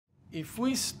If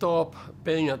we stop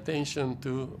paying attention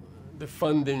to the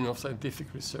funding of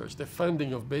scientific research, the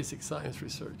funding of basic science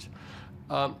research,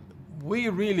 we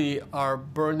really are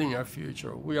burning our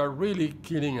future. We are really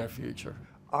killing our future.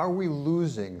 Are we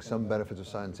losing some benefits of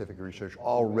scientific research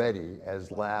already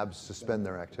as labs suspend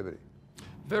their activity?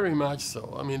 Very much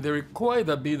so. I mean, there is quite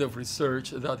a bit of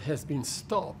research that has been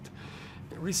stopped.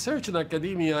 Research in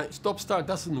academia, stop-start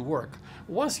doesn't work.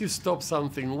 Once you stop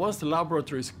something, once the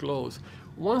laboratories close,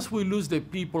 once we lose the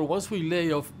people, once we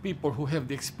lay off people who have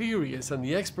the experience and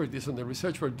the expertise on the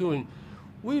research we're doing,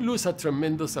 we lose a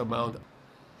tremendous amount.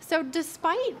 So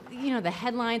despite, the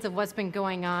headlines of what's been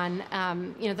going on,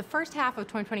 the first half of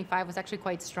 2025 was actually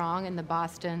quite strong in the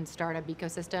Boston startup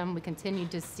ecosystem. We continued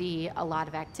to see a lot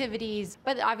of activities,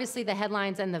 but obviously the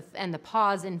headlines and the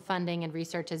pause in funding and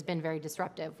research has been very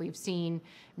disruptive. We've seen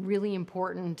really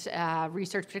important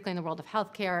research, particularly in the world of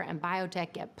healthcare and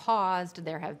biotech, get paused.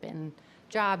 There have been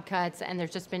job cuts, and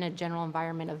there's just been a general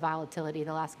environment of volatility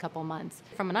the last couple months.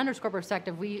 From an Underscore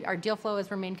perspective, our deal flow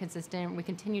has remained consistent. We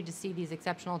continue to see these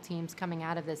exceptional teams coming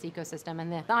out of this ecosystem,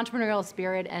 and the entrepreneurial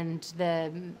spirit and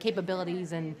the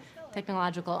capabilities and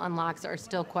technological unlocks are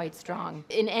still quite strong.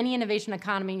 In any innovation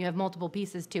economy, you have multiple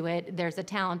pieces to it. There's a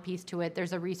talent piece to it,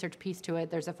 there's a research piece to it,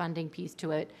 there's a funding piece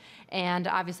to it, and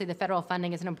obviously the federal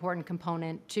funding is an important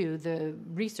component to the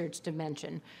research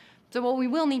dimension. So what we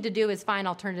will need to do is find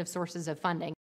alternative sources of funding.